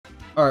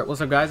Alright,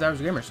 what's up guys,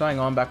 Average Gamer signing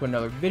on back with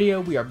another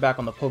video. We are back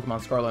on the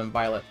Pokemon Scarlet and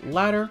Violet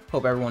ladder.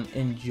 Hope everyone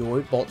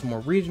enjoyed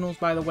Baltimore Regionals,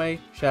 by the way.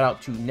 Shout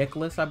out to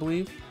Nicholas, I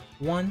believe.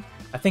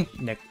 I think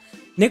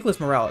Nicholas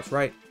Morales,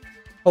 right?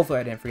 Hopefully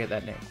I didn't forget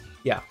that name.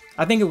 Yeah,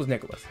 I think it was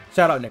Nicholas.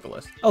 Shout out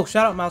Nicholas. Oh,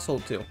 shout out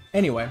Mousehold too.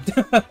 Anyway,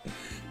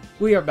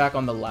 we are back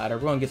on the ladder.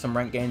 We're gonna get some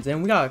ranked games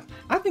in. I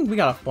think we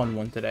got a fun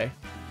one today.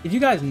 If you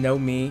guys know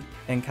me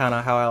and kind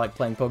of how I like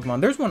playing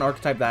Pokemon, there's one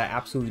archetype that I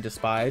absolutely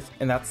despise,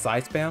 and that's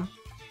Psy Spam.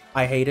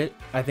 I hate it.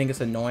 I think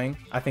it's annoying.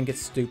 I think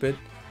it's stupid.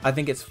 I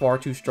think it's far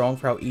too strong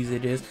for how easy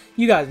it is.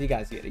 You guys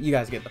get it. You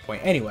guys get the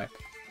point. Anyway,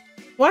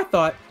 well, I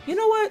thought, you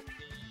know what?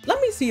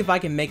 Let me see if I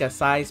can make a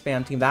Psy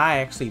Spam team that I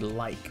actually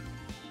like.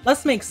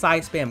 Let's make Psy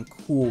Spam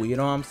cool, you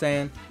know what I'm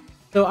saying?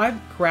 So I've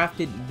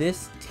crafted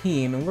this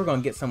team, and we're going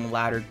to get some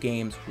ladder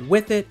games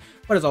with it.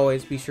 But as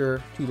always, be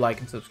sure to like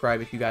and subscribe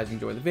if you guys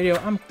enjoy the video.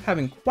 I'm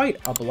having quite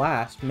a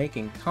blast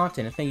making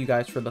content, and thank you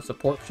guys for the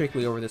support,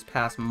 particularly over this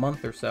past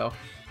month or so.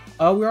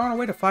 We're on our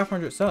way to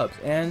 500 subs,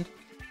 and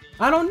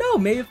I don't know,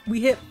 maybe if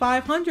we hit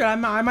 500,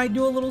 I might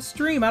do a little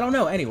stream, I don't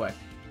know. Anyway,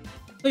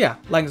 so yeah,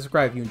 like and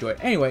subscribe if you enjoyed.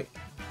 Anyway,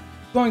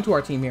 going to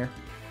our team here.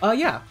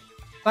 Yeah,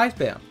 Psy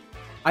Spam.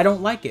 I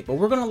don't like it, but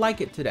we're gonna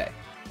like it today.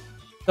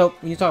 So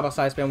when you talk about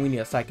Psy Spam, we need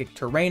a Psychic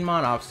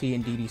Terrainmon. Obviously,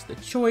 Indeedee's the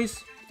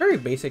choice. Very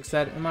basic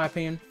set, in my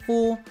opinion.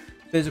 Full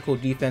physical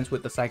defense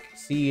with the Psychic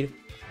Seed.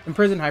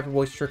 Imprison, Hyper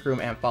Voice, Trick Room,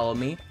 and Follow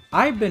Me.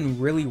 I've been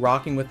really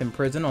rocking with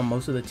Imprison on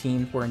most of the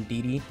teams where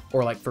Indeedee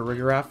or like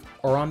Farigiraf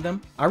are on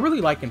them. I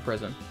really like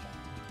Imprison.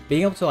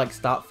 Being able to like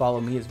stop Follow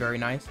Me is very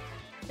nice.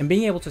 And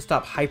being able to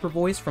stop Hyper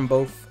Voice from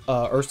both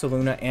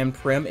Ursaluna and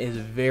Prim is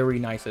very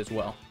nice as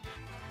well.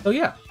 So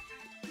yeah.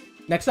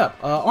 Next up,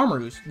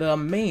 Armarouge, the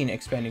main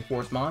Expanding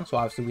Force Mon. So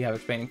obviously we have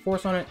Expanding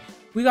Force on it.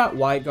 We got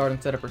Wide Guard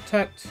instead of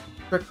Protect,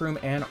 Trick Room,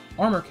 and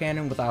Armor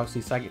Cannon with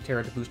obviously Psychic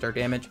Terror to boost our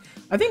damage.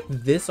 I think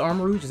this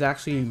Armarouge is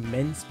actually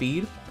min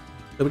speed,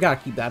 so we gotta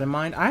keep that in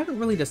mind. I haven't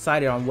really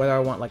decided on whether I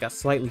want like a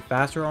slightly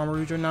faster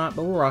Armarouge or not,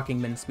 but we're rocking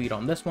min speed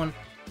on this one.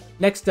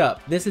 Next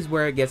up, this is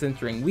where it gets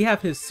interesting. We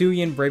have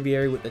Hisuian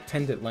Braviary with the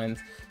Tinted Lens.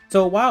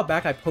 So a while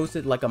back I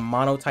posted like a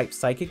mono-type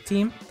Psychic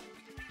team.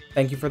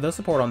 Thank you for the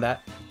support on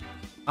that.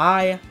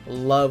 I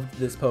loved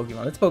this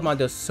Pokemon. This Pokemon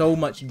does so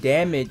much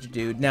damage,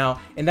 dude.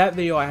 Now, in that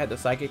video, I had the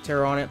Psychic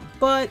Terror on it,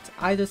 but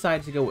I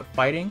decided to go with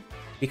Fighting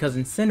because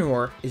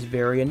Incineroar is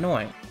very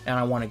annoying, and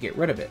I want to get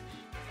rid of it.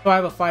 So I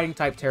have a Fighting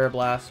type Terra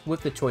Blast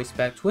with the Choice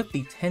Specs, with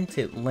the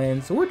Tinted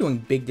Lens. So we're doing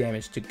big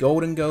damage to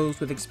Golden Ghost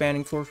with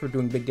Expanding Force. We're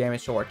doing big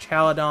damage to our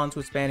Chaladons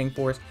with Expanding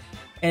Force,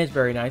 and it's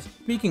very nice.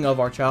 Speaking of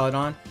our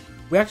Chaladon,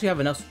 we actually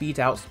have enough speed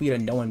to outspeed a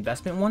no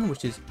investment one,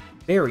 which is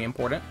very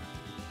important.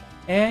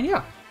 And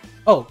yeah.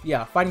 Oh,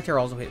 yeah, Fighting Terror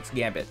also hits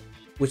Gambit,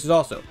 which is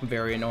also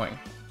very annoying.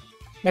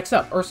 Next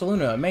up,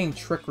 Ursaluna, main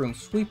Trick Room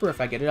Sweeper. If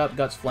I get it up,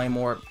 Guts Flame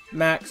Orb,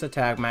 max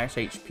attack, max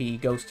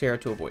HP, Ghost Terror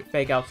to avoid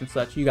fake outs and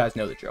such. You guys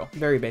know the drill.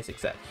 Very basic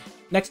set.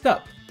 Next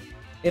up,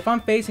 if I'm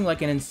facing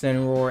like an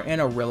Incineroar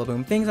and a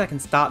Rillaboom, things that can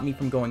stop me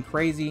from going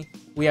crazy,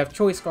 we have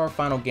Choice Scarf,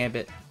 Final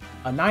Gambit,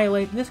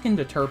 Annihilate. This can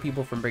deter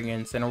people from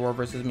bringing Incineroar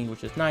versus me,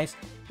 which is nice.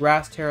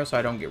 Grass Terror so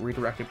I don't get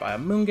redirected by a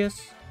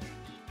Mungus.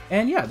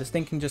 And yeah, this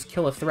thing can just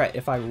kill a threat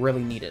if I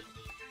really need it.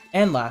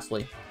 And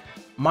lastly,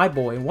 my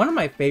boy, one of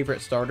my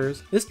favorite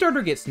starters. This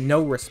starter gets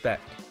no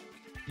respect.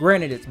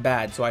 Granted, it's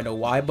bad, so I know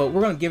why, but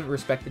we're going to give it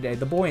respect today.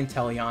 The boy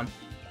Inteleon.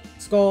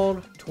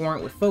 Scald,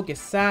 Torrent with Focus,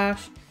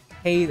 Sash,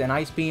 Haze, and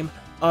Ice Beam.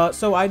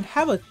 So I'd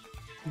have a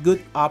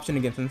good option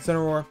against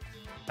Incineroar.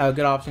 Have a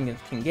good option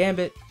against King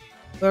Gambit.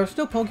 There are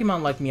still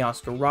Pokemon like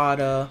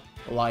Meowscarada,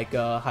 like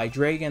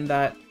Hydreigon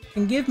that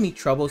can give me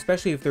trouble,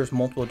 especially if there's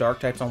multiple dark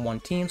types on one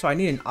team, so I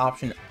need an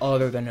option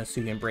other than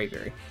Hisuian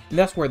Braviary. And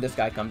that's where this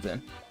guy comes in.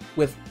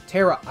 With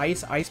Terra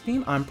Ice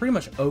Beam, I'm pretty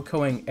much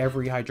OHKOing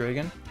every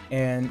Hydreigon,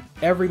 and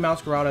every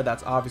Meowscarada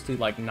that's obviously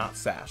like not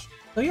Sash.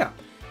 So yeah.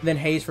 Then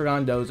Haze for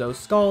Dondozo,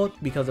 Scald,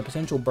 because the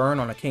potential burn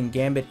on a King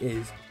Gambit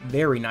is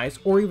very nice,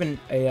 or even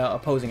a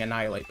opposing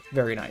Annihilate,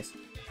 very nice.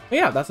 But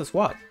yeah, that's the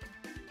squad.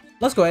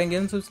 Let's go ahead and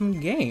get into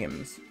some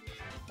games.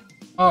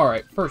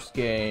 Alright, first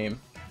game.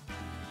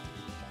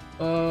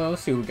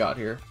 Let's see what we got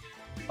here.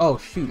 Oh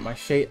shoot, my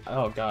shade.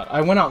 Oh god,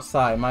 I went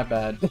outside. My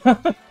bad.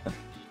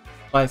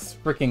 My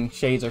freaking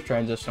shades are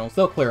transitional.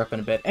 They'll clear up in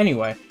a bit.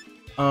 Anyway,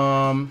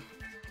 that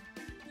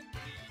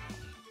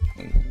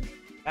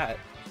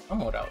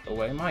somewhat out of the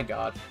way. My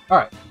god. All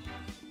right.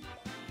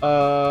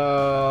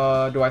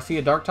 Do I see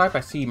a dark type?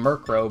 I see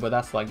Murkrow, but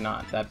that's like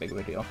not that big of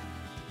a deal.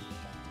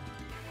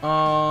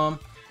 So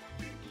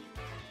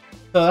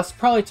that's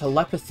probably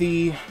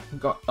Telepathy,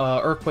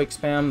 Earthquake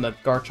Spam, the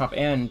Garchomp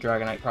and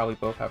Dragonite probably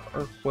both have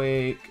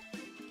Earthquake.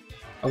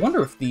 I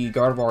wonder if the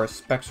Gardevoir is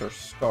Specs or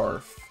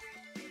Scarf.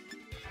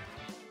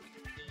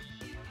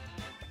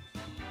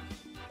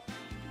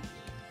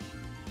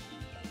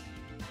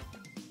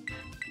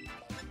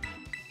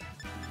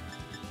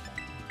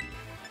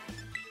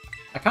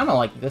 I kind of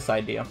like this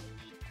idea.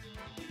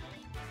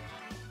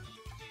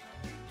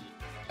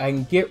 I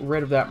can get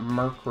rid of that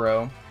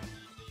Murkrow.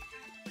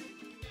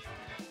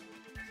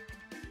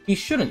 He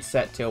shouldn't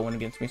set Tailwind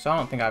against me, so I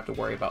don't think I have to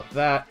worry about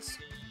that.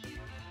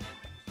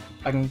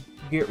 I can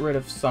get rid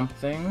of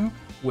something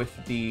with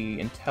the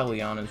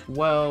Inteleon as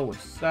well,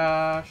 with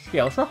Sash.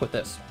 Yeah, let's rock with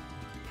this.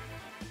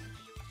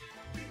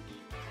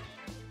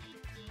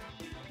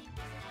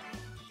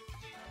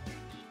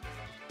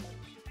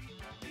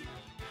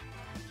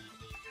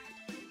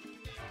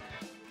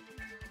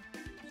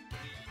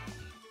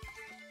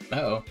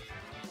 Uh-oh.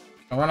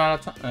 I'll run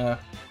out of time.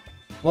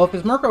 Well, if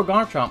his Murkrow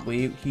Garchomp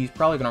leave, he's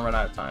probably going to run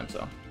out of time,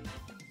 so.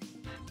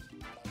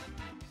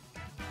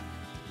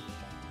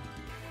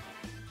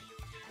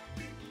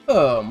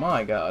 Oh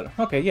my god.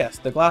 Okay, yes,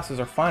 the glasses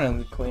are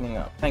finally cleaning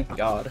up. Thank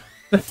god.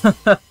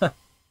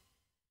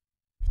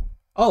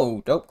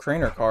 Oh, dope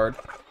trainer card.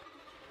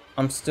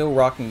 I'm still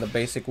rocking the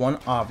basic one,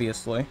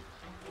 obviously.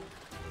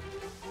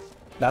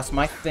 That's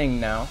my thing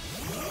now.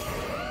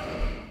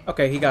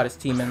 Okay, he got his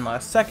team in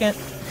last second.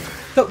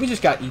 So we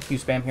just got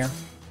EQ spam here.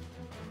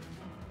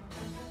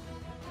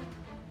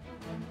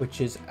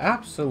 Which is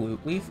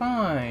absolutely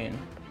fine.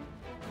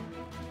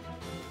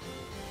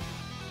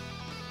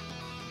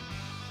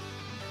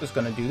 Just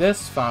gonna do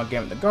this. Final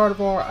Gambit the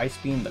Gardevoir, Ice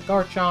Beam the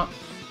Garchomp.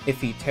 If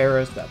he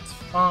Terras, that's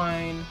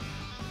fine.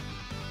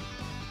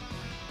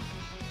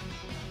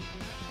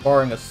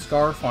 Barring a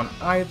Scarf on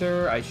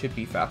either, I should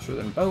be faster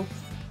than both.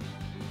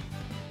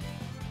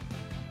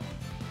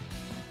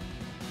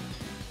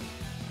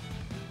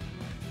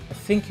 I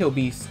think he'll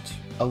be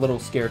a little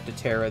scared to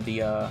Terra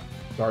the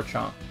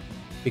Garchomp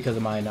because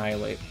of my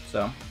Annihilate,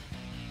 so.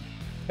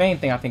 If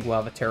anything, I think we'll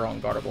have a Terra on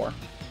Gardevoir.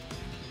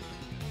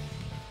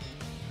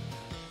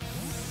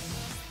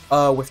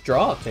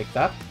 Withdraw, I'll take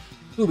that.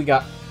 Ooh, we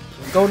got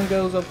Golden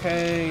goes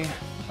okay.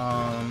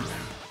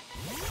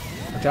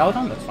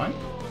 Jalodon, that's fine.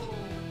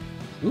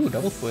 Ooh,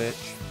 double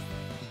switch.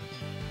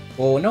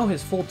 Well, we'll know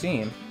his full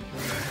team.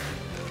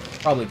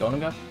 Probably Golden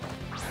Go.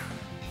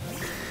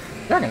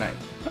 Dragonite,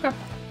 okay.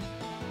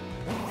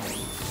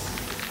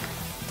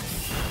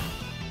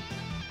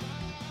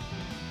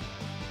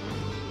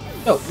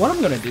 So, what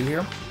I'm gonna do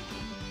here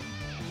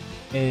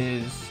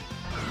is...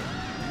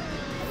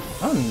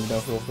 I don't even know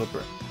if he'll flip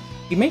it.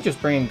 He may just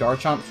bring in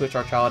Garchomp, switch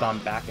our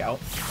Chaladon back out.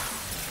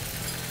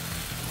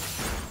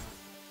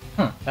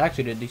 That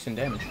actually did decent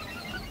damage.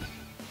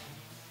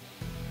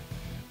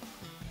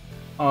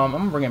 I'm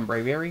gonna bring in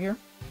Braviary here.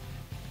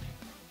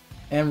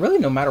 And really,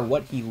 no matter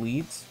what he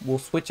leads, we'll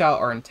switch out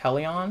our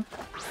Inteleon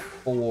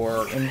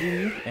for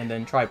MD and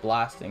then try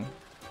blasting.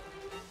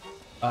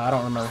 I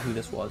don't remember who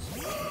this was.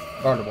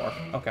 Gardevoir.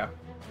 Okay.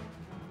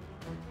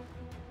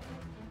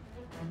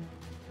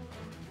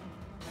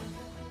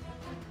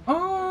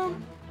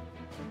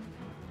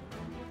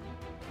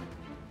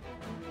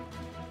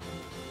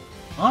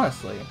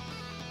 Honestly.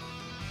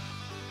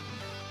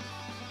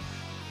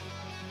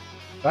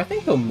 I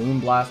think he'll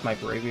Moonblast my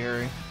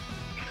Braviary.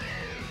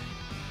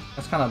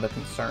 That's kind of the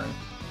concern.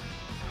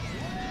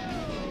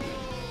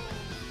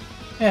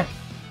 Eh.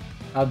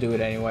 I'll do it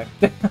anyway.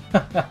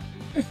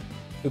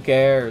 Who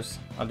cares?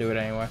 I'll do it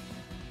anyway.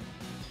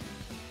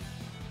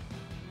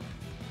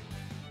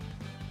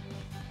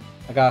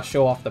 I gotta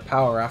show off the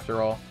power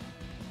after all.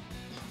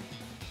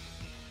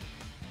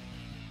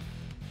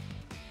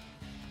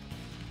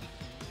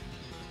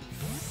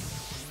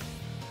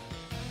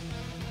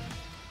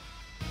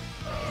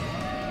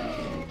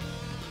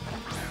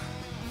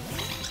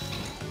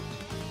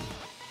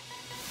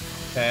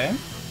 Okay.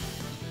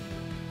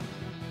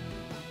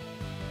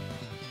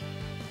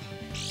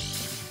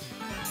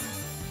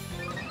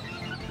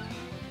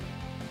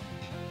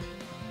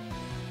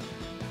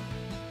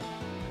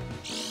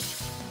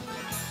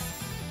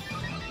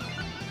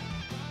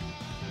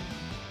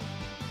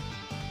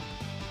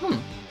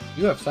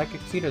 You have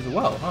Psychic Seed as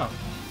well, huh?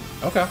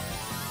 Okay.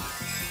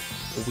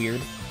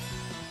 Weird.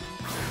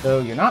 So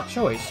you're not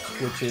choiced,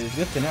 which is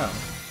good to know.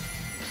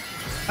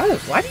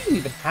 Why do you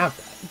even have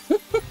that?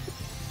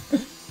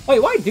 Wait,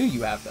 why do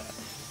you have that?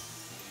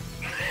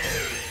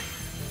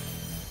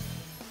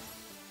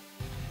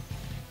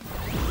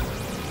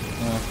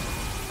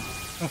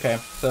 Okay,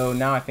 so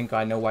now I think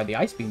I know why the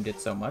Ice Beam did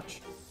so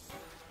much.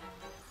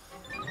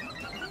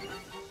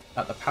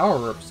 Got the Power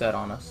Rope set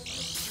on us.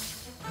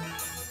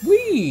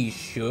 We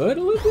should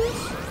live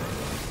this?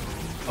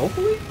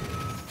 Hopefully?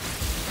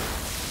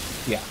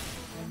 Yeah.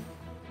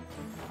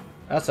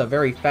 That's a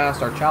very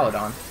fast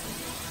Archaladon.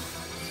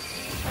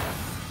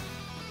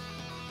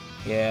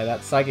 Yeah,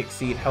 that Psychic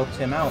Seed helped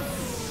him out.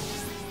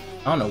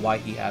 I don't know why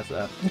he has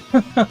that.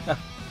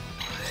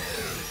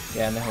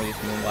 Yeah, and then he'll just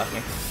Moonblast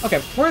me.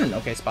 Okay, we're in an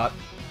okay spot.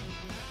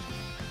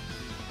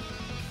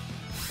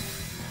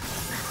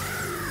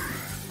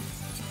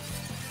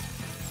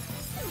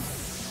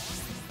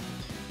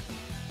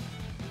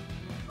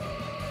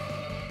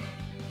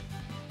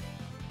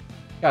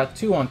 Got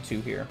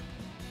 2-on-2 here.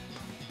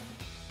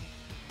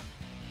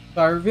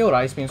 So I revealed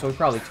Ice Beam, so we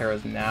probably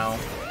Terras now.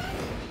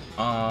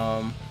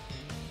 I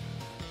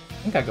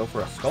think I go for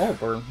a Skull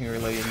Burn here,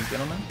 ladies and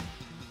gentlemen.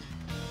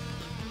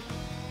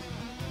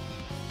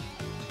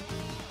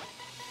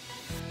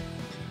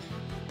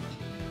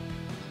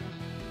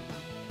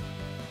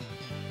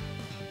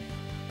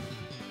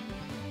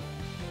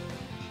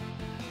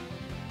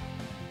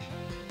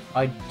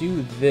 I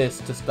do this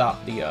to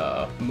stop the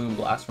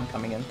Moonblast from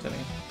coming into me.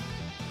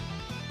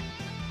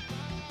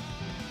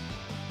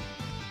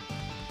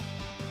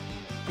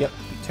 Yep,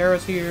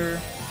 Terra's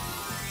here.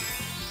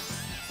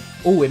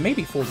 Oh, it may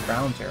be full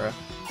ground Terra.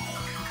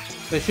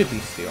 But it should be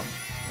steel.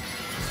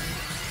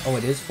 Oh,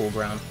 it is full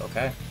ground.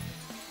 Okay.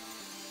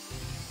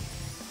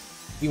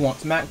 He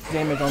wants max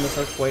damage on this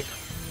Earthquake.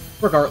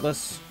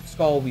 Regardless,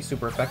 Skull will be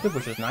super effective,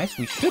 which is nice.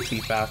 We should be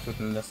faster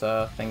than this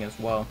thing as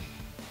well.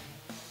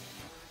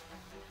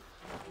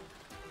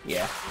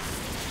 Yeah.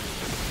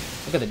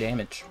 Look at the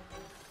damage.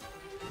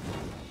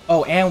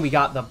 Oh, and we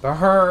got the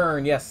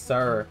burn! Yes,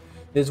 sir.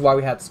 This is why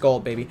we had Skull,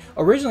 baby.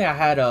 Originally, I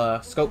had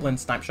a Scope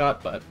Lens Snipe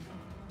Shot, but...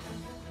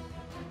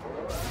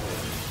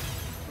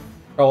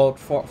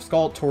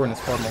 Skull Torrent is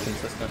far more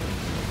consistent.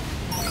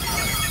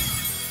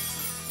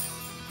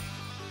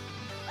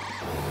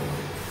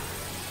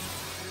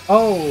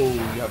 Oh, you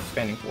have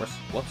Expanding Force.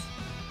 Whoops.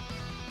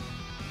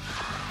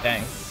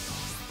 Dang.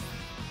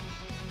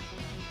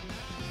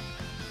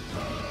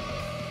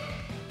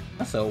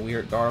 That's a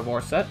weird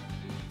Gardevoir set.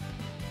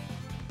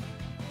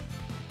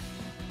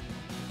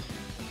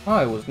 Oh,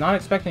 I was not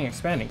expecting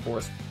Expanding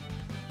Force.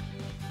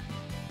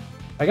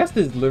 I guess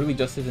this is literally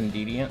just his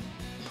Indeedee.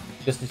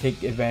 Just to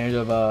take advantage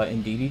of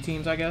Indeedee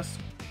teams, I guess.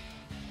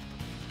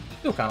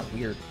 Still kind of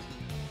weird.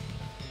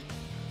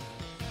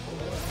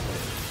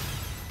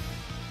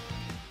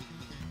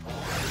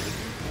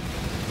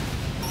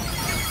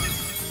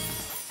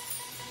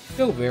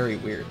 Still very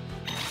weird.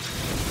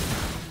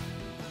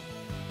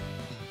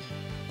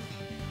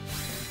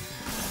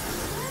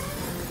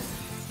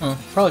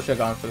 Probably should have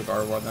gone for the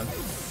Gardevoir then.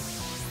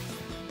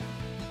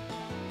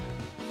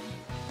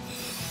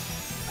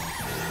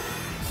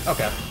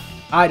 Okay.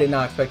 I did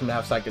not expect him to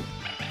have Psychic.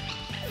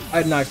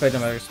 I did not expect him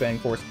to have Expanding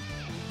Force.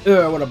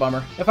 Ugh, what a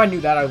bummer. If I knew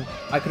that,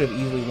 I could have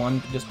easily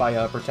won just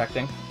by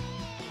protecting.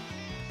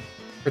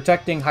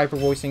 Protecting, Hyper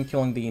Voicing,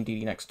 killing the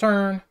Indeedee next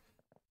turn.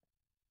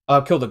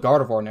 Kill the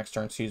Gardevoir next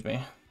turn, excuse me.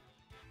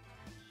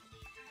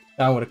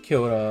 I would have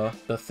killed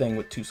the thing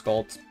with 2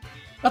 Scalds.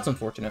 That's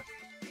unfortunate.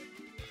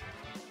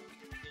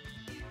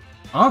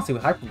 Honestly,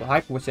 with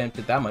Hyper Voicing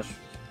did that much.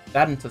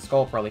 That into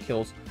Skull probably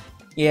kills.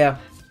 Yeah.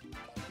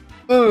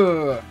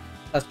 Ugh.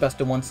 That's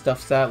best of 1 stuff,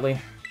 sadly.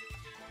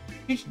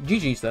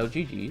 GG's though,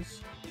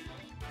 GG's.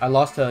 I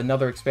lost to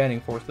another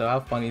Expanding Force though, how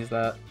funny is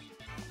that?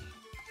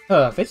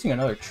 Facing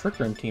another Trick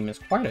Room team is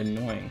quite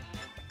annoying.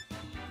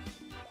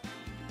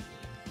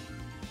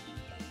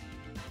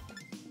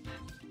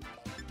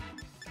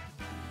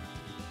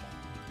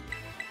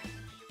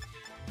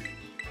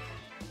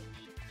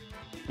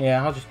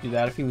 Yeah, I'll just do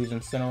that. If he leaves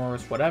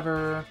Incineroars,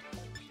 whatever.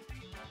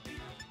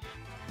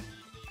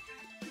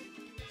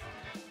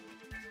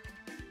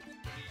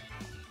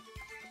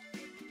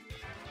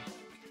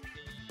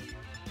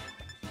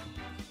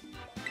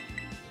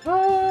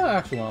 I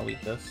actually want to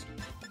leave this.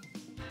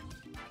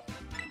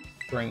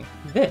 Bring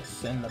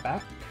this in the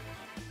back.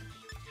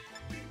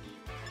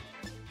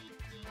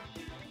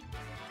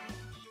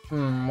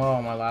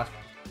 Well, my last...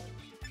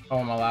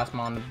 Oh, my last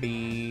mon to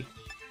be...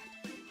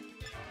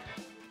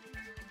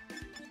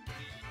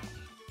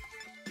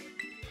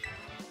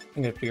 I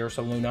think it'd be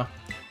Ursaluna.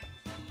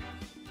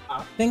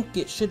 I think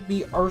it should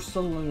be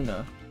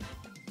Ursaluna.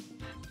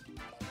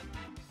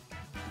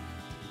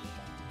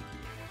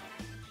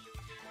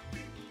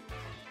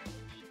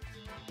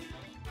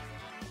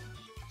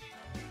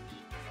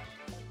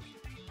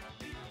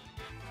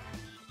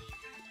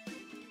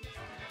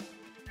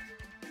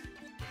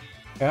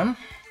 Okay.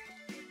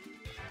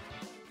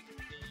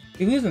 If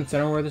he leaves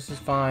Incineroar, this is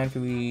fine. If he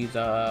leaves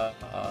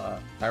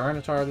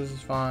Tyranitar, this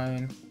is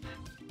fine.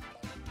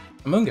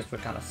 Amoonguss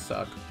would kind of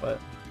suck, but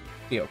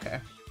be okay.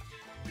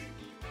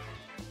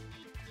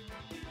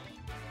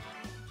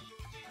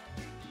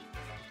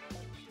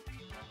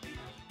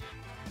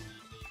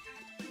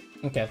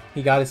 Okay,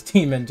 he got his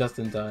team in just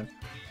in time.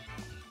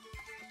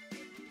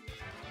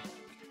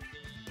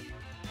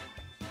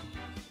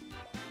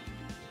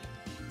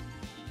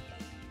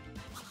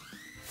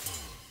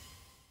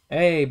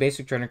 Hey,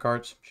 basic trainer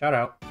cards. Shout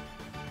out.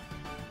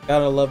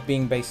 Gotta love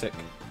being basic.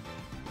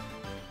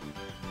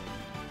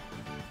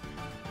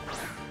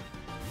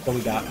 What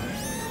we got?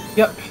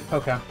 Yep,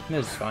 okay.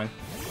 This is fine.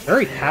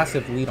 Very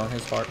passive lead on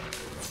his part.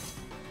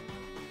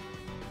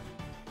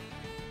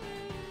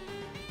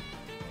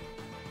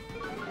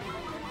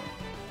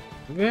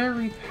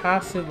 Very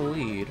passive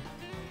lead.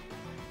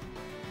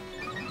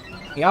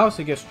 He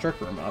obviously gets Trick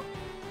Room up.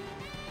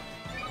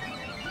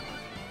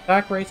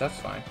 Attack rates, that's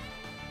fine.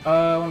 What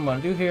I'm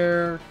gonna do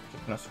here,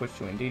 just gonna switch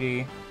to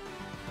Indeedee.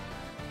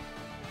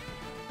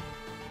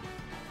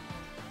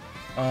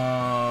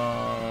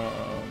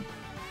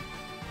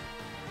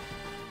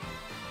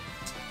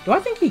 Do I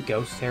think he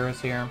Ghost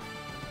Terras here?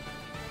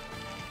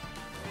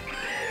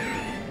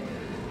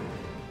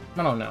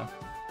 I don't know.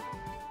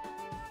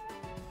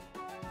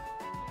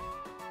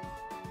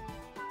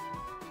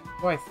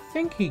 Do I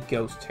think he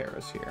Ghost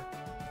Terras here?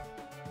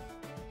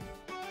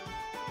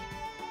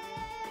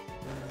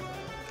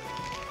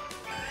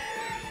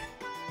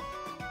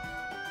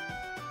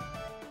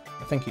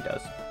 think he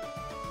does.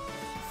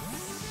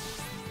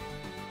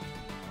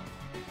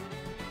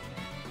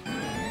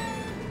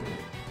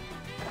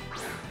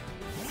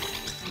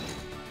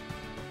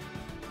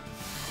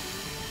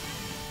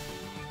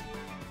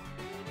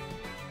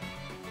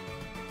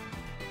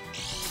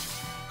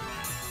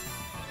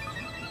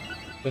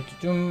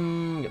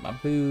 Get my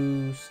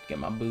boost. Get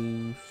my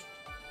boost.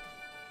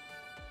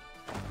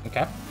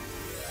 Okay.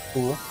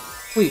 Cool.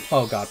 Please.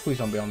 Oh god, please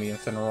don't be on the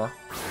Incineroar.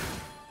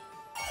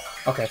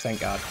 Okay, thank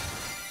god.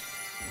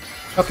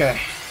 Okay.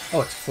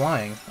 Oh, it's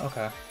flying.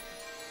 Okay.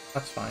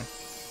 That's fine.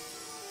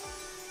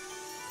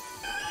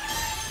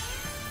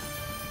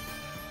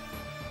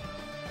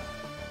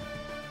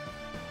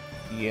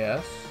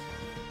 Yes.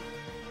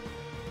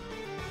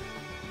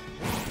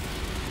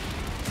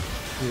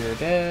 You're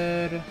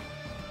dead.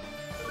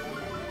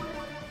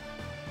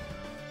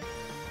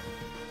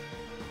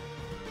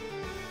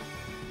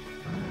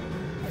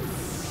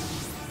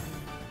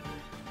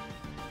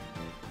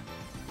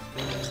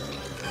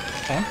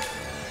 Okay.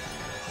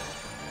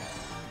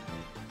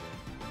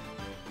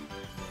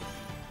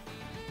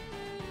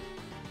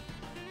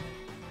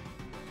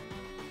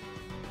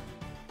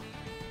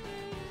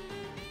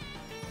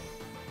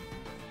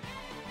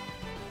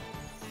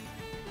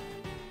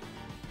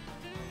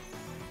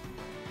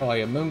 Oh,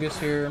 yeah, Mungus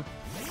here.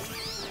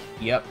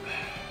 Yep.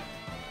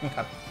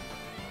 Okay.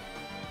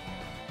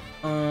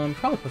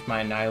 Probably put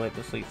my Annihilate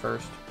to sleep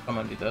first. I'm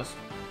gonna do this.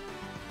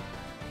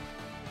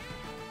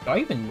 Do I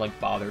even, like,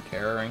 bother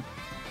terroring?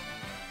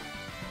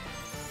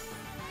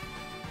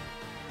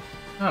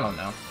 I don't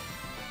know.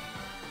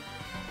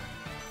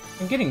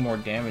 And getting more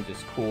damage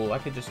is cool. I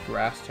could just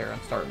Grass Terror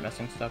and start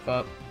messing stuff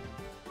up.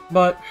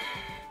 But...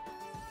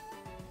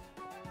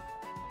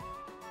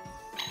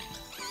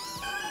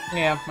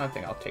 yeah, I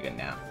think I'll take a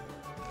nap.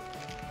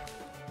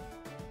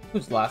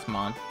 Who's last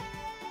Mon?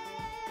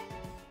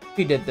 If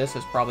he did this,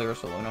 it's probably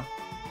Ursaluna.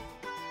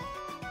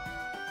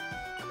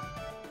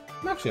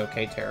 I'm actually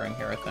okay terroring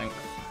here, I think.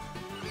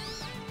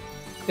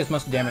 Get as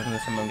much damage from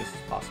this Amoonguss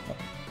as possible.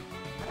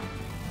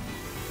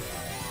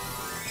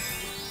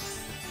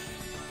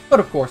 But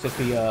of course, if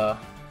he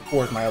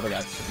fours my other guy,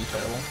 it should be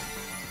terrible.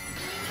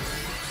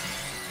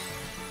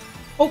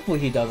 Hopefully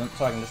he doesn't,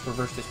 so I can just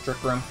reverse this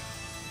Trick Room.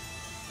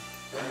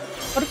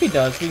 But if he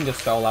does, we can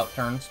just stall out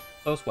turns,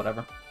 so it's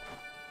whatever.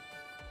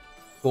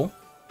 Cool.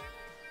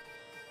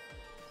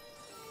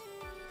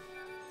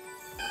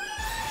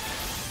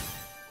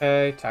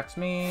 Okay, attacks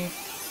me.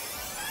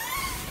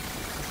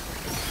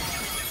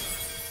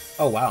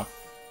 Oh, wow.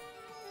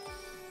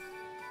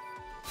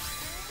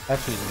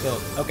 Actually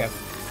killed. Okay.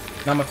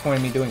 Not much point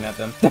in me doing that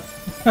then.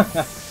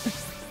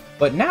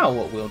 But now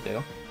what we'll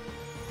do...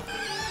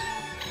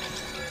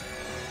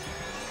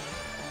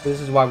 this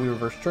is why we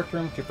reverse Trick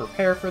Room, to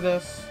prepare for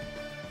this.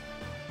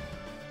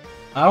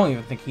 I don't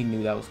even think he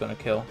knew that was going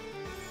to kill.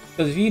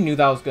 Because if he knew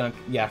that was going to...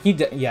 yeah, he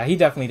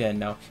definitely didn't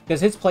know.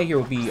 Because his play here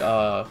would be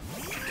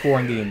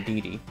touring the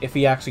Indeedee, if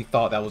he actually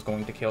thought that was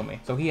going to kill me.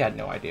 So he had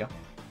no idea.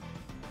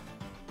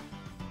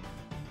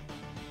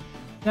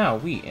 Now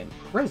we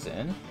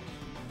imprison.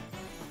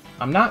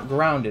 I'm not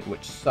grounded,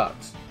 which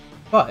sucks.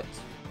 But...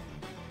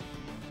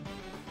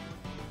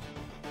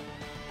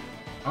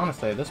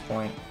 honestly, at this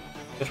point,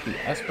 just be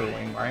Esper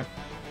Wing, right?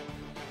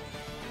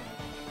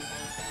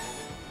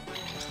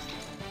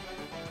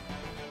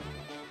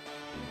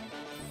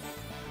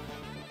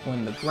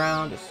 When the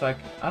ground is like...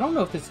 I don't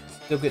know if this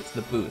still gets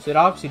the boost. It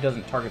obviously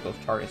doesn't target those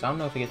targets. I don't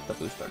know if it gets the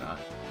boost or not.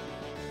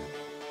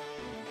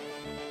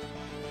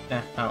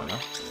 I don't know.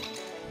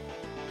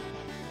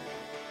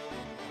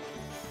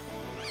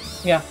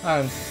 Yeah,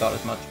 I thought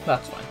as much.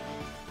 That's fine.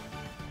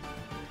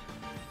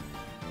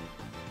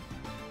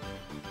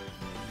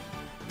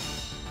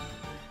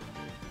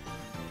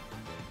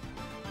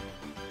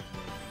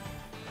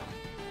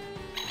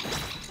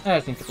 I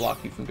just need to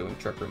block you from doing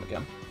Trick Room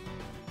again.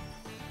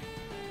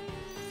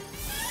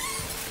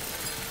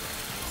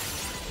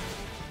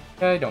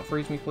 Okay, don't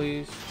freeze me,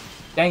 please.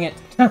 Dang it!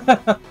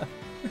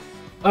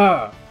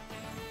 Ugh.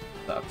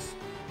 Sucks.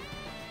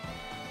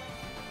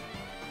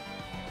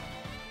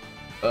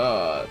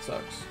 It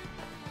sucks.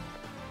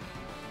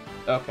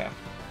 Okay.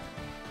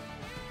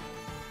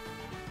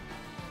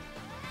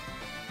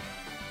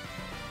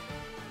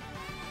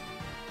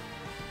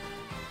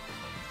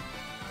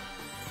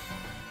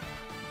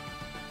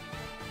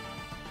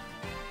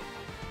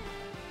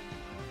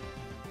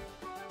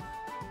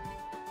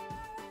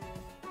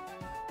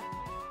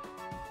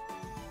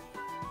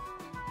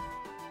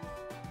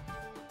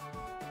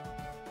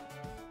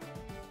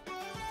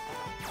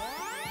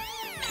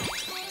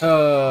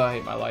 I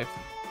hate my life.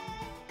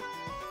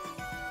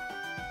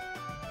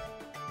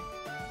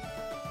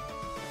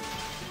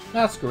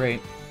 That's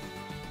great.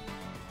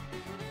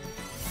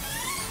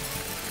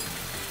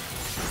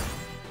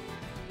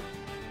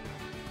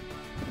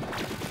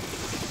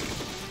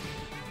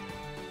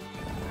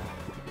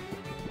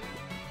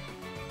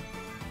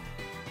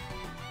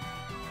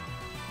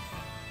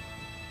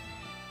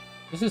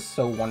 This is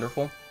so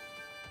wonderful.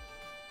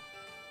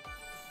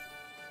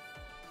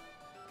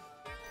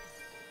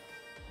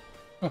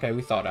 Okay,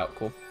 we thawed out.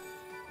 Cool.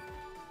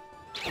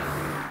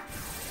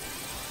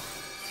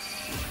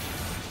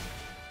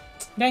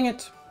 Dang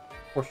it.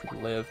 Of course you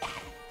live.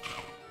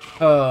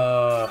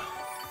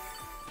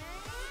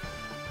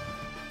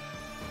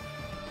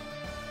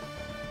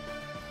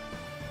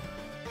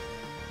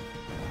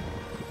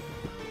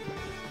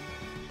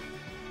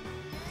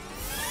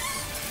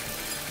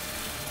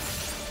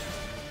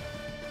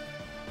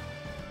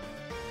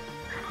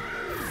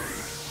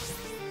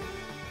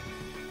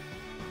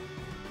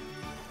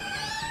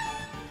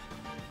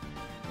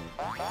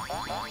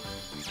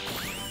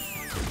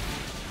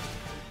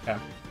 Okay.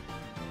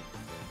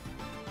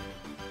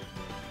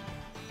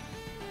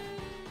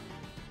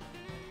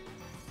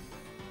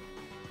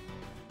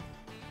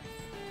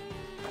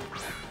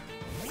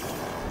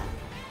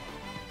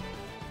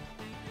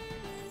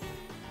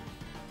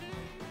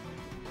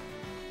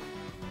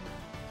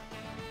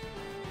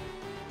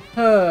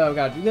 We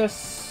gotta do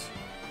this.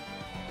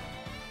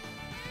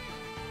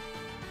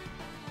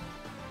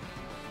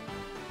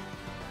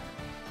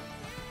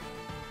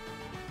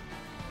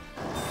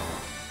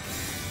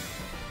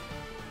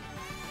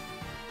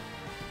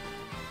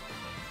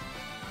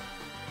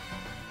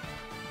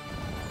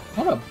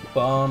 What a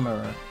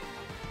bummer.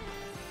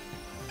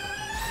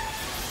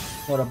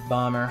 What a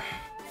bummer.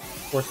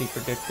 Of course he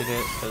predicted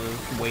it, because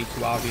it was way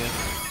too obvious.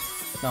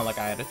 It's not like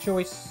I had a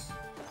choice.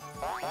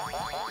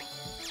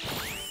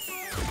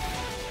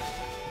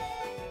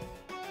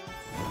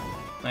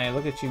 Hey,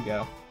 look at you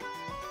go.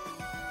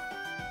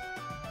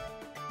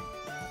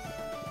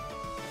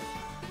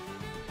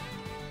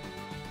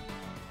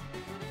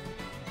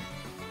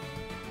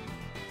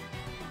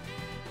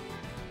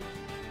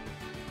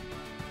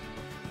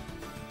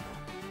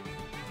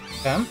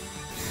 Okay.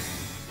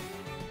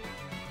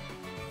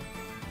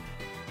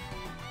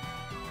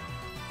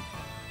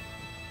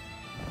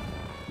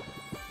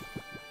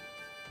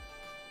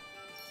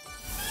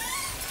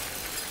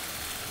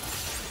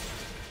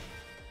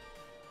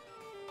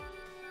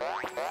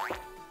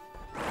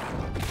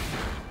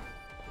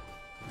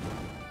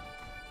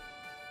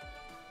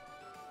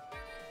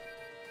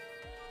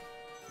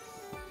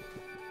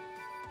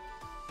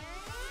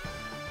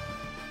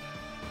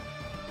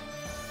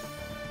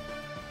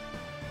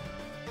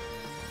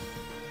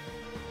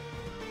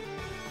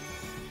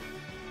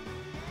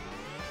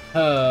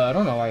 I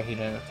don't know why he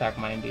didn't attack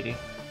my NDD.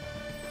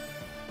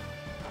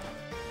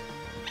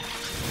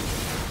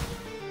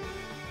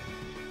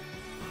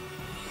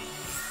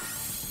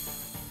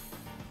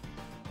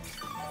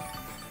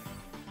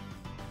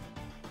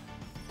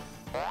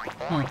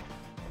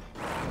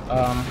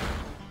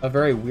 A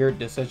very weird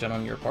decision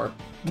on your part.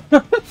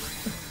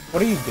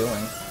 What are you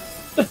doing?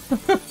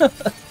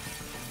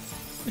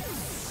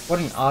 What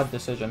an odd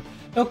decision.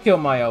 He'll kill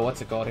my,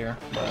 what's it called here?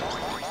 But...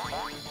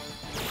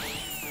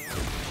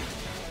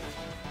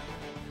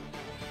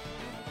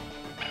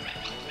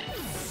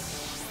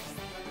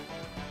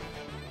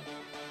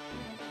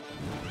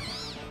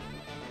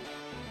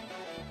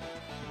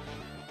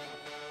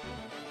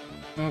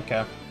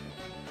 okay.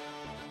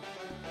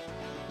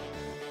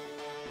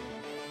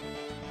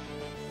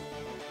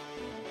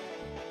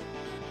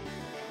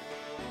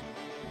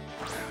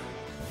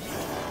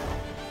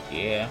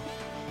 Yeah.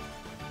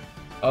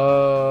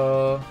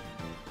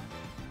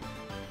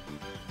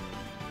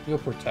 You'll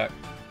protect.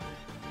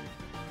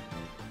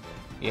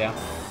 Yeah.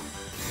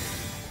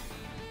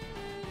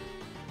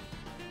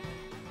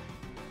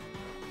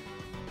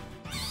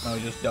 No,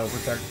 just don't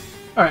protect.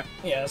 Alright,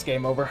 yeah, it's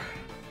game over.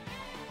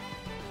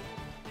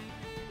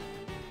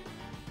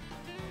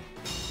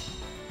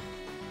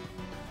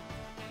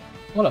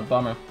 What a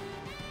bummer.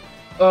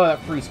 Oh, that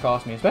freeze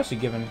cost me, especially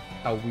given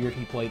how weird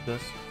he played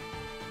this.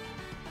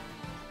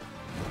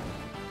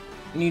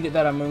 Needed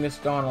that Among Us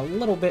gone a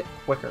little bit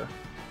quicker.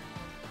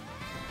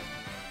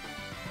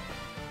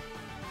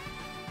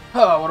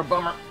 Oh, what a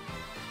bummer.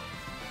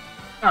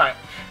 Alright.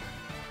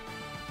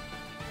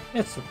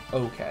 It's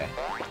okay.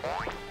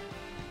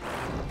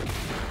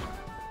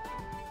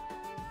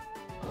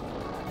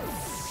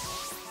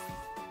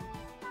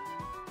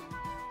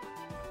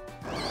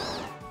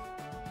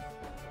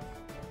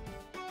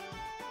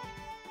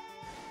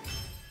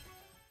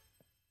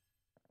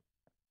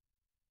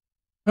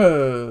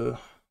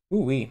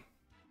 Ooh-wee.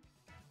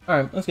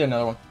 Alright, let's get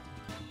another one.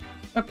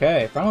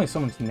 Okay, finally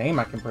someone's name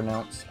I can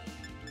pronounce.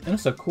 And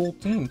it's a cool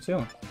team,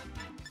 too.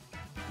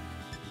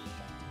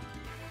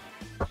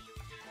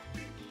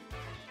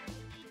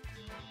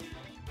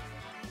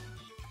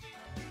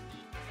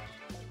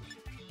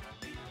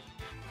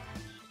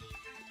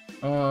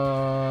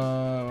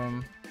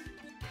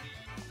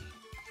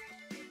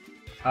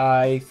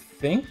 I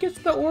think it's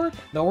the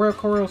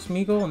Oricoro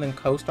Smeagol and then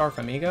Co-Star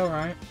Famigo,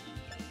 right?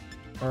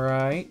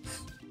 Alright.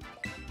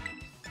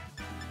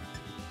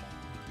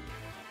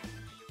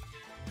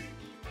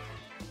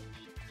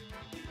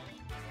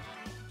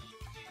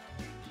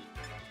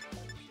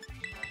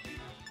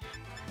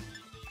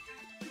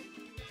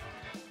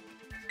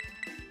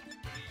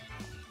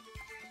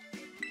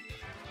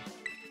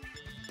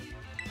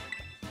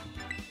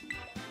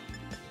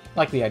 I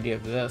like the idea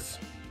of this.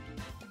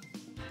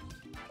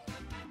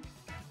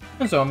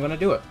 And so I'm gonna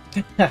do it.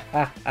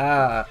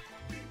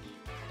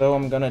 So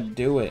I'm gonna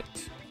do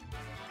it.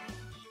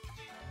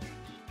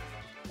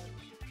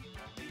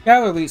 Yeah,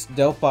 or at least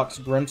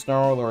Delphox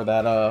Grimmsnarl or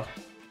that,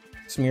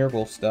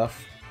 Smeargle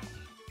stuff.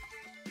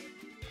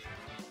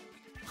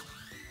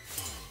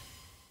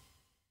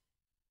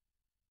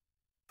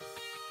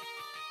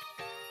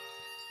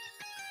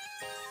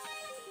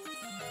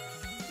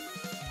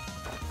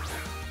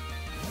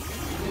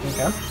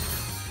 Okay.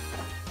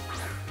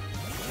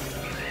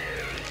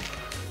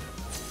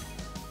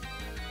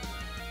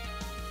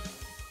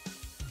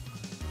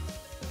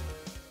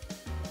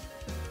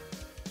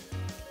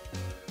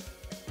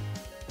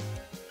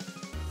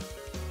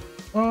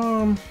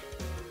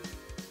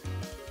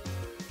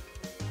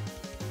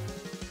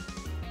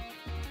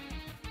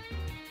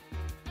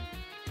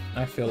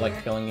 I feel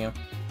like killing you.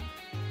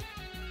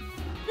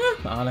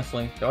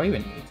 Honestly, do I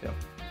even need to?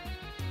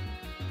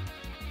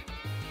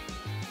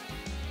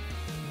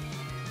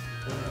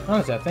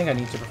 Honestly, I think I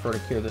need to prefer to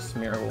cure this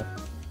Smeargle.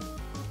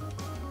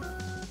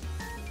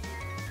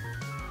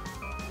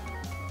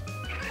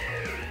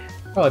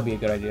 Probably be a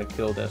good idea to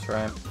kill this,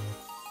 right?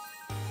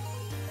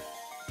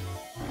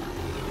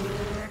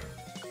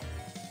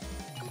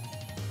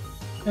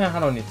 Yeah, I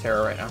don't need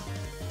Terra right now.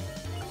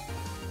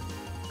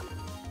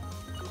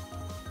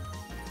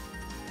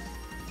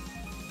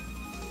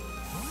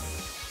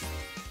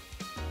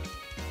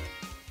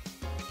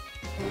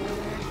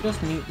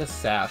 Just need the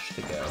Sash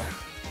to go.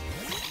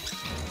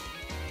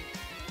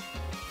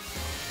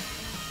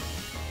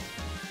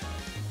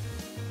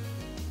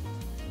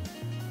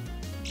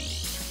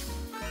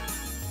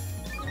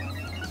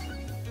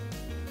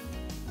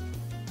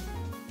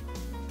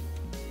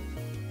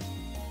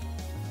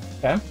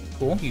 Okay,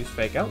 cool. Use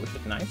Fake Out, which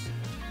is nice.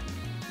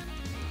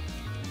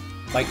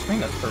 Light Screen,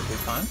 that's perfectly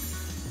fine.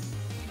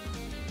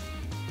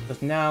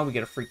 Because now we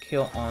get a free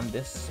kill on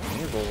this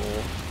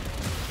Smeargle.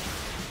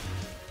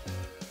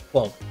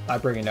 Well, I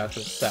bring it out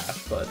to a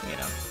Sash, but, you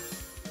know.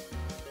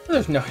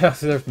 There's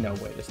no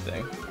way this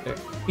thing.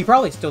 He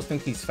probably still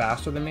thinks he's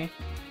faster than me.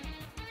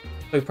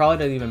 So he probably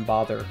doesn't even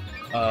bother,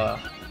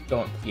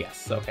 going...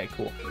 Yes, okay,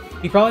 cool.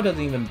 He probably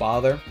doesn't even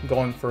bother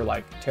going for,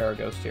 like, Terra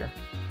Ghost here.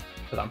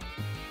 Because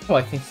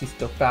I think he's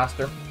still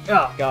faster.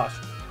 Oh, gosh.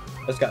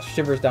 I just got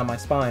shivers down my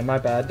spine. My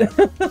bad.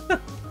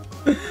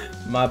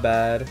 My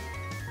bad.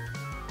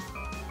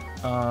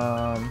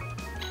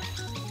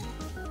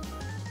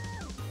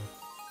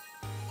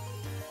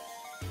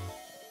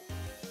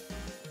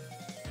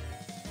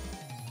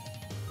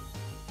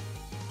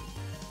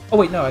 Oh,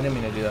 wait, no, I didn't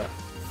mean to do that.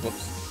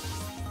 Whoops.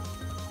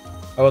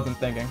 I wasn't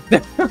thinking.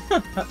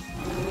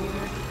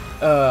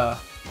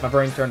 My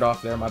brain turned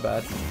off there. My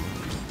bad.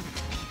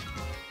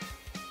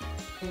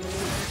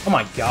 Oh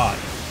my god.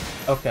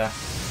 Okay.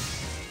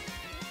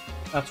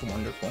 That's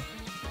wonderful.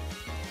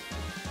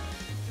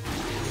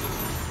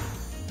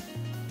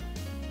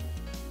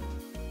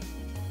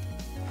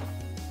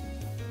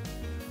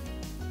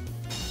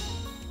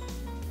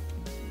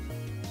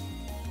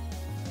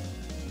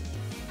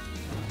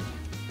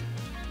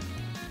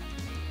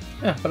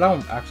 Yeah, but I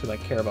don't actually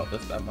like care about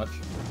this that much.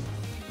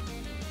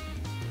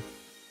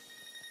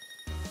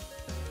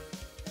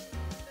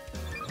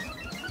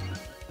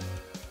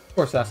 Of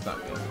course, that's not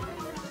good.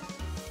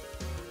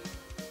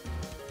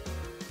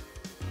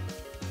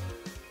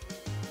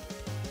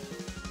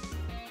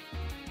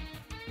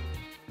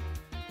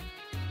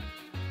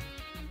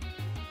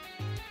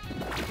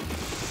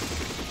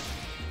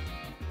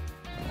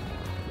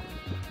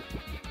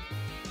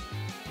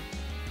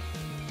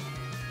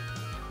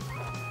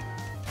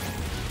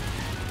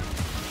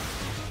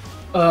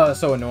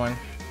 So annoying.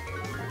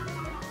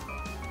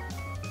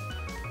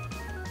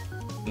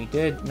 He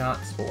did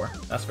not score.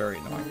 That's very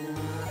annoying.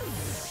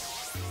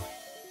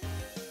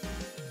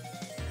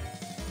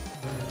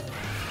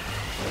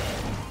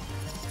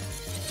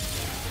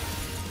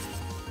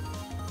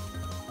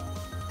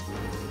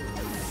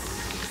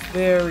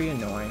 Very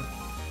annoying.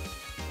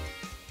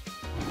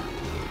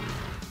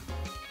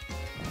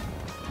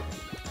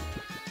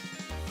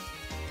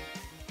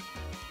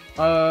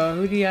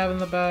 Who do you have in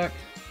the back?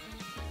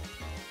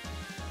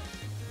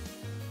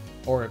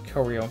 Or a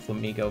Choreo and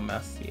Flamigo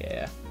mess,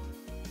 yeah.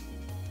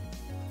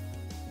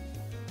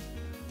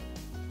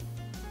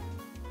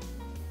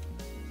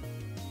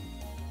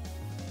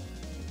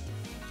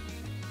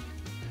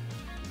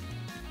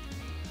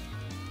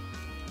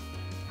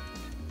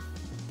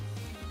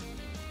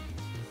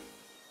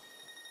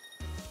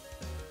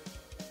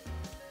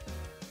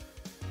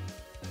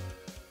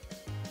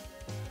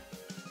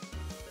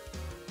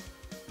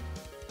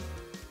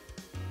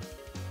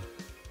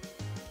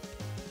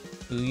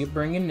 Who you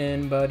bringing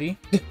in, buddy?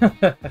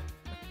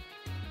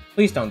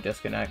 Please don't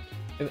disconnect.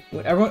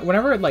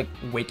 Whenever it, like,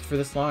 waits for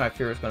this long, I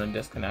fear it's going to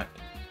disconnect.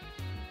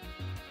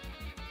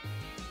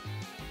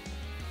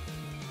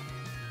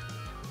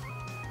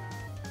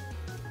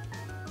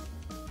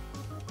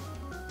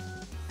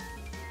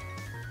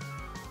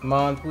 Come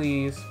on,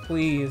 please.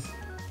 Please.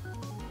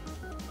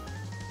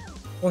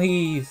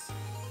 Please.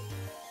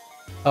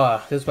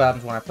 This is what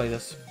happens when I play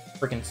this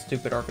freaking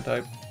stupid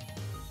archetype.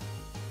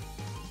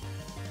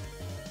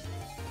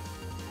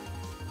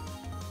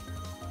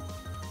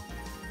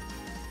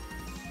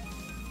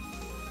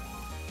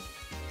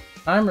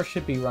 Timer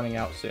should be running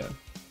out soon.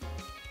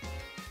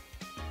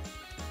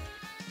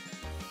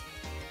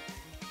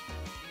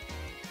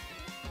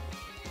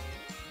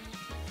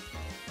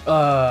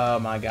 Oh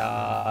my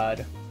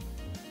god.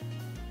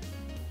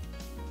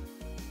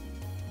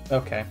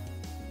 Okay.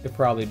 It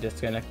probably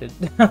disconnected.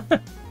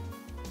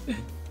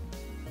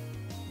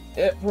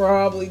 It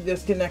probably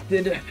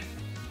disconnected.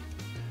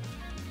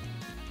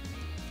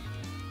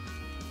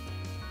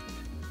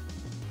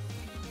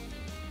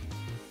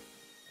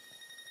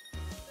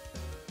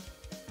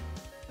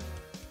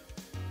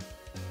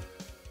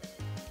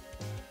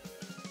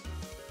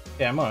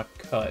 Yeah, I'm gonna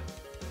cut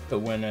to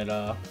when it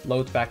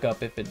loads back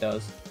up if it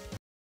does.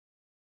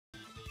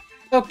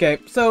 Okay,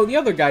 so the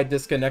other guy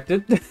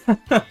disconnected.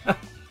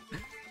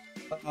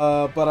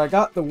 But I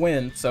got the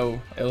win,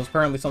 so it was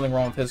apparently something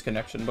wrong with his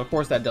connection, but of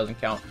course that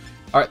doesn't count.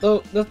 Alright,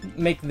 let's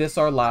make this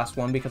our last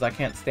one because I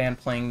can't stand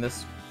playing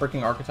this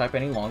freaking archetype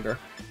any longer.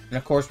 And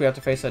of course we have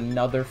to face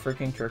another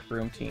freaking Trick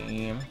Room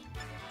team.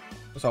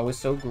 It's always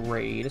so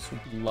great, it's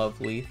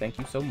lovely, thank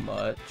you so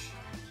much.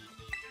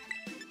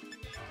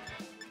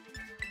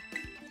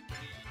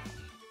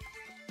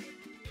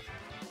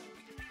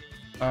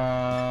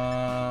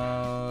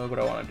 What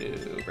do I want to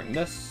do? Bring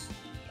this.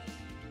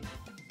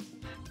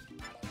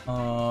 Who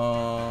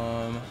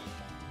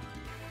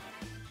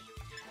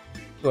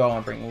do I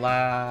want to bring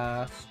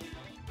last?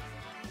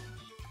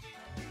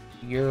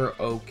 You're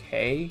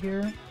okay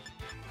here?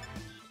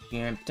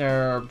 Yeah,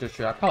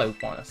 I probably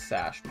want a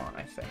Sashmon,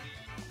 I think.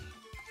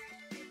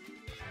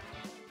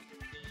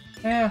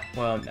 Yeah,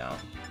 well, no.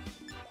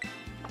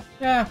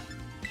 Yeah.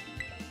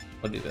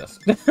 We'll do this.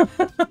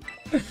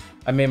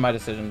 I made my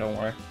decision, don't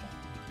worry.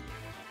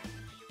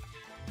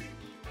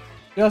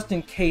 Just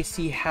in case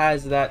he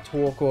has that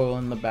Torkoal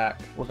in the back,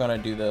 we're gonna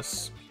do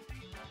this.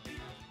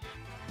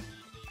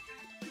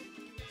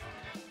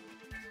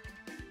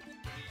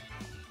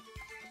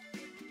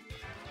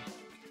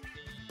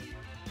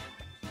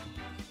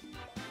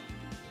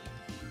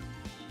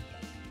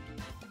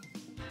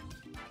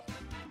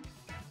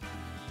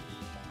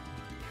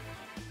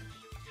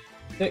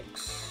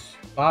 Six,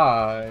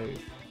 5,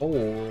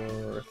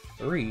 4,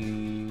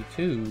 3,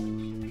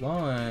 2,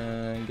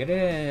 1, get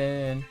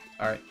in.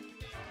 Alright. I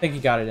think he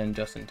got it in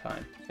just in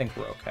time. I think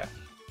we're okay.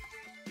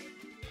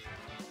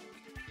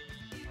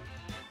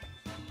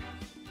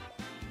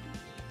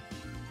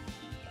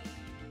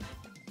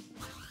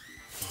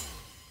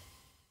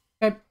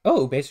 Okay.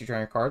 Oh, basic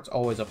trainer cards.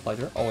 Always a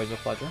pleasure. Always a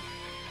pleasure.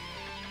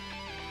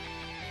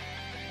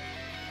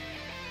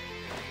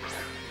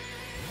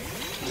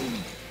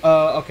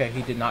 Okay,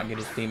 he did not get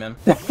his theme in.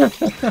 I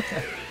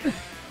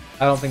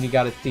don't think he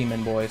got his theme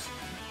in, boys.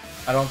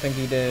 I don't think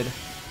he did.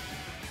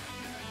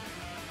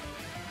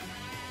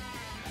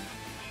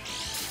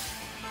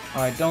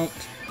 I don't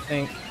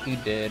think he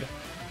did.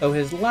 So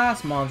his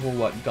last mons were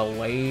what?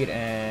 Gallade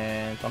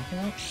and something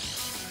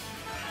else?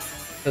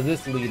 So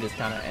this lead is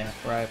kind of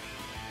right?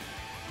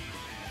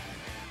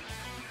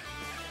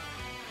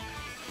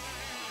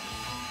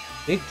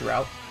 Big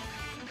drought.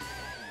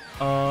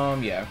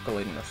 Yeah,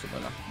 Gallade and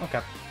Ursaluna. Okay.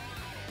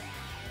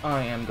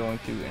 I am going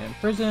to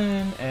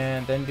imprison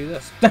and then do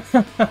this.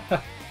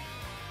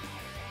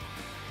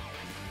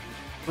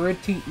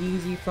 Pretty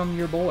easy from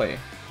your boy.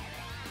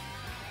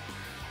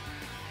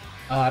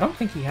 I don't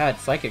think he had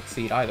Psychic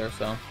Seed either,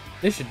 so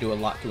this should do a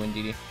lot to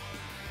Indeedee.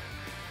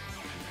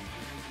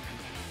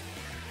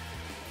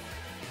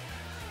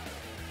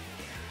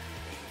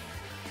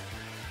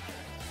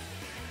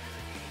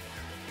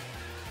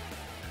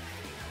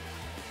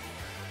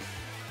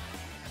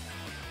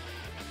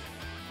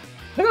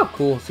 Look how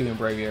cool Student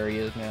Braviary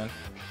is, man.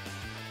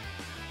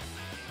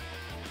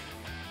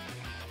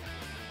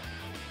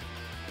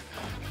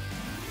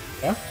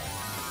 Yeah.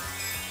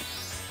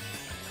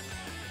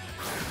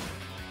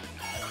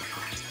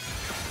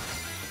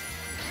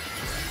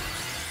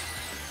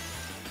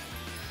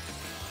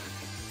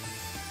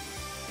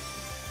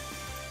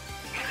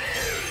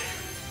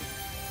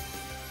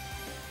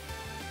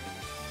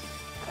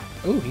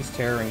 Ooh, he's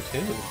terroring too.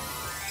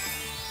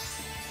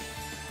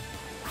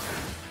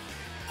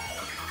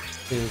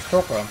 Is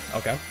Torkoal.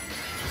 Okay.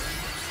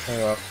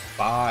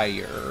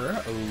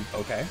 Fire. Oh,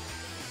 okay.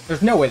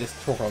 There's no way this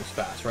Torkoal is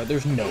fast, right?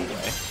 There's no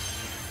way.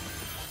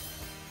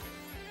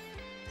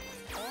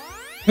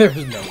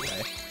 There's no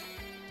way.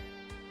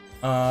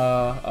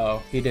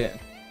 Oh, he didn't.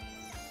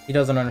 He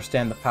doesn't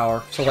understand the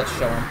power, so let's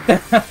show him.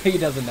 He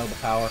doesn't know the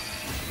power.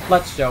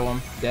 Let's show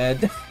him.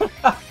 Dead.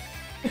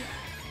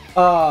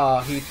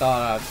 Oh, he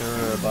thought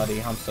after,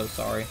 buddy. I'm so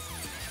sorry.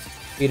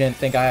 He didn't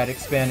think I had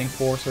expanding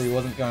force, or he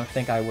wasn't going to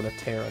think I would have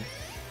terrored.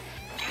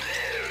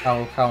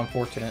 How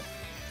unfortunate.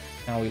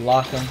 Now we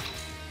lock him.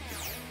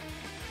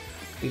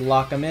 We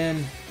lock him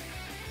in.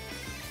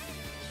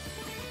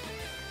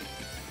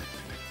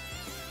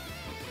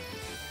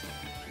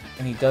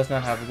 And he does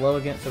not have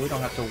Lilligant, so we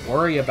don't have to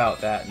worry about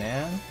that,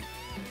 man.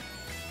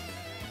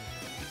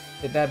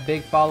 Did that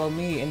big follow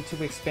me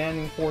into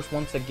expanding force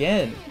once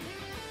again?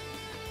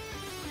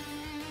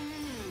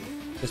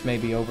 This may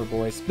be over,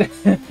 boys.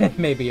 It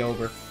may be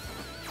over.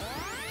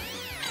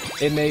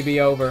 It may be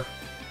over.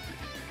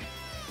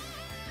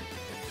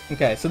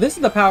 Okay, so this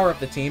is the power of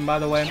the team, by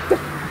the way.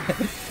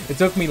 It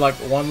took me like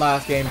one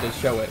last game to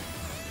show it.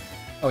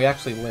 Oh, he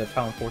actually lived.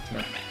 How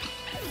unfortunate.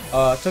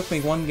 It took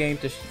me one game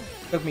to...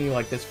 took me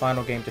like this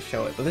final game to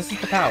show it. But this is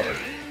the power.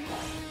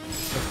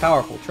 It's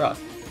powerful,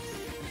 trust.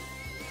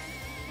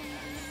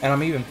 And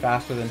I'm even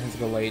faster than his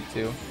Gallade,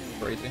 too.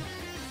 Crazy.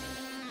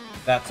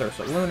 That's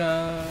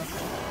Ursaluna.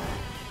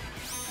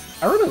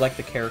 I really like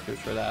the characters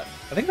for that.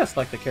 I think that's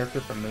like the character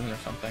from Moon or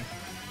something.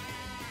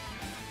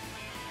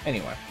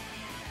 Anyway.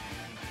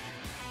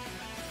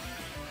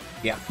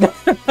 Yeah.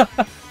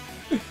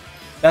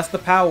 That's the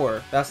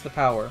power. That's the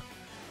power.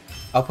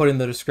 I'll put in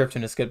the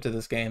description to skip to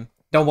this game.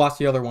 Don't watch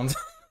the other ones.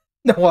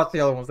 Don't watch the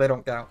other ones. They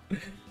don't count.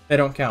 They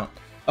don't count.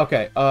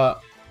 Okay,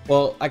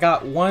 well, I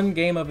got one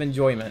game of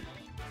enjoyment.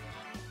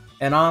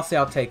 And honestly,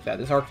 I'll take that.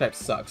 This archetype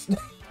sucks.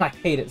 I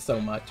hate it so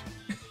much.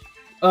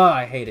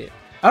 I hate it.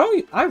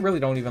 I really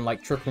don't even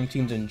like Trick Room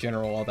teams in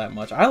general all that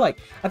much. I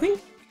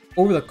think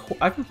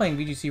I've been playing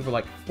VGC for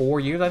like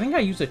 4 years. I think I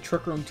used a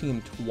Trick Room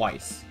team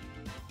twice.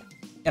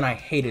 And I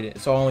hated it,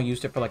 so I only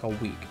used it for like a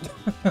week.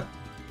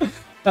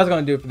 That's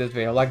going to do it for this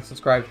video. Like and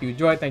subscribe if you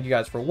enjoyed. Thank you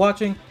guys for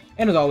watching.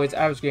 And as always,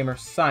 Average Gamer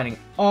signing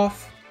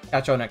off.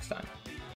 Catch y'all next time.